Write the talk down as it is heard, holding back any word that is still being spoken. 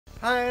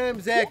Hi, I'm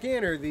Zach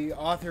Anner, the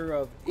author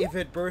of If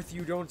at Birth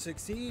You Don't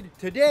Succeed.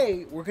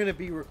 Today, we're going to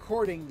be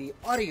recording the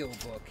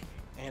audiobook,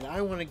 and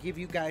I want to give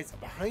you guys a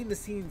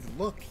behind-the-scenes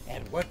look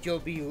at what you'll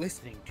be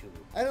listening to.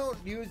 I don't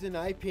use an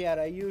iPad,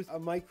 I use a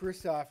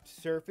Microsoft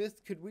Surface.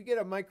 Could we get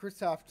a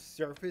Microsoft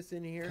Surface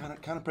in here?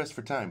 Kind of pressed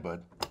for time,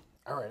 bud.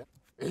 All right.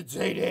 It's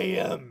 8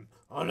 a.m.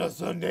 on a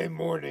Sunday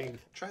morning.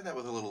 Try that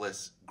with a little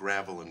less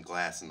gravel and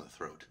glass in the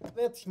throat.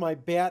 That's my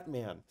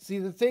Batman. See,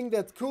 the thing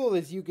that's cool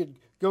is you could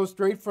go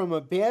straight from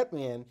a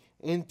Batman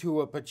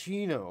into a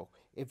Pacino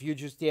if you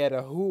just add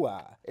a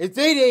hoo-ah. It's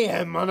 8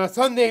 a.m. on a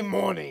Sunday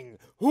morning.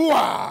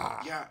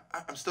 Hoo-ah! Yeah,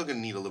 I'm still gonna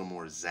need a little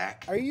more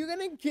Zach. Are you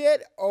gonna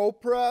get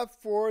Oprah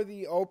for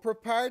the Oprah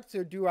parts,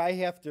 or do I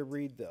have to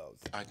read those?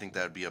 I think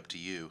that would be up to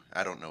you.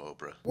 I don't know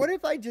Oprah. What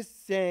if I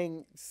just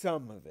sang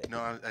some of it?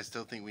 No, I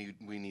still think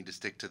we need to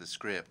stick to the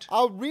script.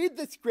 I'll read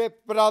the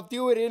script, but I'll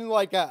do it in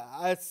like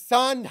a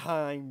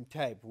Sondheim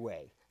type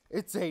way.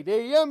 It's 8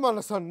 a.m. on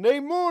a Sunday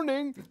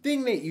morning. The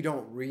thing that you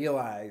don't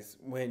realize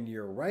when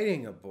you're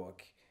writing a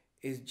book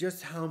is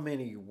just how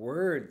many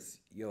words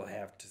you'll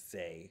have to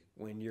say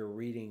when you're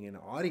reading an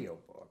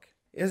audiobook.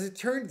 As it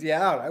turns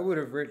out, I would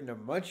have written a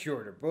much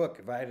shorter book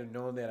if I had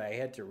known that I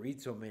had to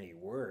read so many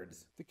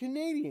words. The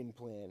Canadian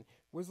plan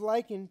was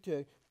likened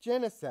to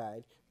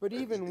genocide, but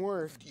even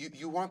worse.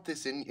 You want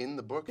this in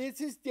the book?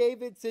 This is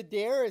David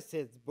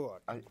Sedaris'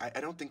 book. I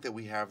don't think that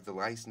we have the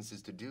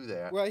licenses to do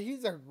that. Well,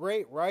 he's a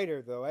great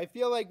writer, though. I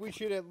feel like we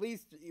should at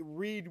least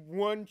read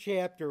one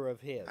chapter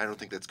of his. I don't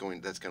think that's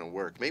gonna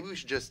work. Maybe we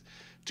should just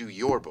do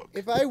your book.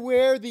 If I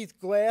wear these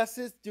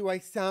glasses, do I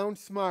sound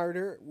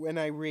smarter when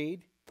I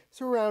read?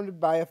 Surrounded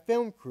by a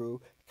film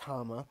crew,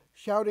 comma,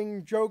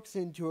 shouting jokes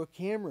into a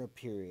camera,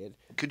 period.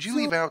 Could you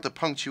leave out the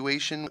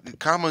punctuation?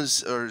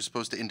 Commas are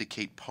supposed to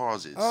indicate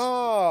pauses.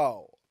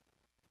 Oh.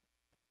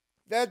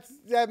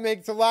 That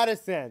makes a lot of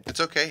sense. It's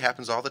okay,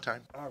 happens all the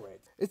time. All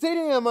right. It's 8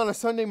 a.m. on a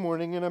Sunday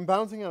morning, and I'm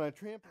bouncing on a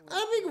trampoline.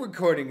 I think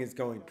recording is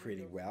going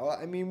pretty well.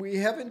 I mean, we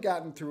haven't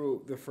gotten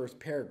through the first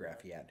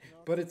paragraph yet,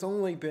 but it's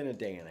only been a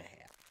day and a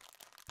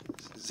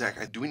half.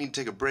 Zach, do we need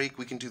to take a break?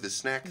 We can do the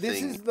snack thing.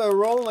 This is the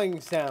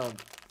rolling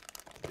sound.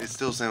 It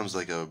still sounds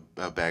like a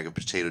bag of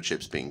potato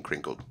chips being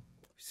crinkled.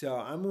 So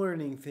I'm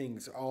learning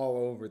things all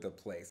over the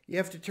place. You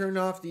have to turn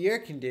off the air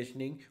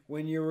conditioning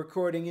when you're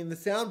recording in the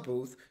sound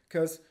booth,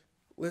 because,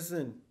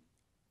 listen,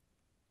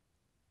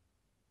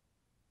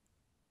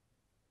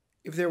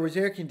 if there was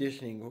air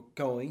conditioning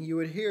going, you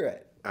would hear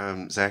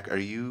it. Zach, are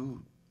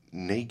you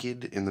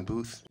naked in the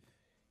booth?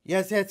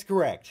 Yes, that's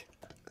correct.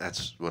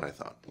 That's what I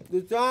thought.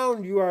 The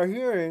sound you are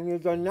hearing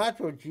is a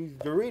nacho cheese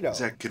Dorito.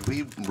 Zach, could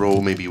we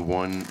roll maybe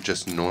one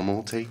just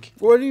normal take?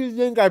 What do you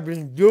think I've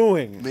been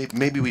doing?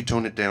 Maybe we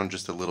tone it down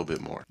just a little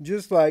bit more.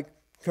 Just like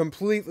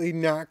completely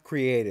not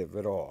creative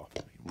at all.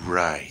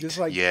 Right. Just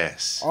like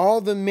yes. All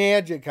the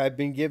magic I've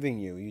been giving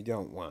you, you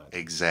don't want.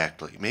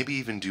 Exactly. Maybe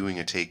even doing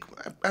a take,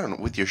 I don't know,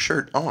 with your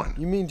shirt on.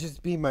 You mean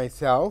just be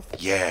myself?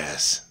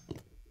 Yes.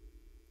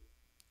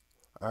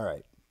 All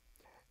right.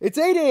 It's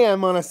 8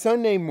 a.m. on a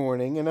Sunday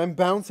morning, and I'm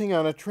bouncing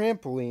on a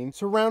trampoline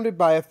surrounded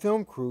by a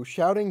film crew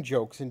shouting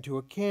jokes into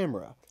a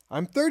camera.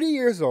 I'm 30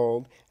 years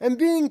old, and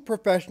being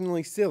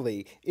professionally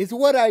silly is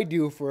what I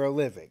do for a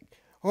living.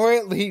 Or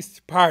at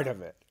least part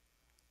of it.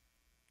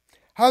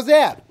 How's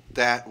that?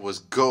 That was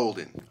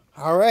golden.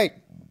 All right.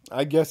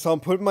 I guess I'll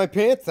put my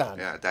pants on.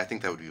 Yeah, I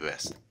think that would be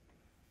best.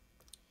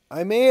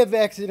 I may have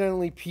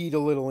accidentally peed a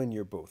little in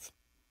your booth.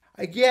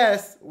 I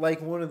guess,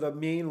 like one of the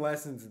main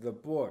lessons of the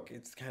book,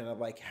 it's kind of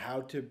like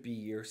how to be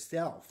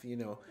yourself. You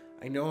know,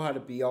 I know how to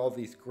be all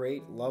these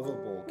great,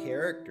 lovable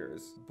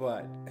characters,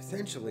 but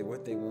essentially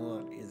what they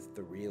want is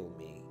the real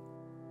me.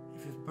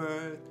 If at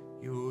birth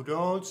you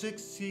don't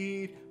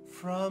succeed,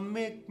 from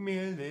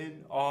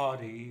Macmillan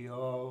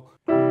Audio,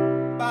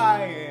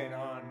 buy it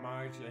on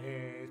March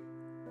ahead.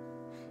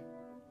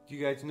 Do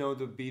you guys know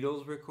the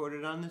Beatles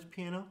recorded on this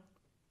piano?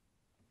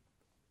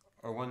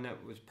 Or one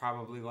that was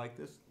probably like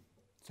this?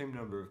 Same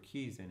number of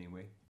keys, anyway.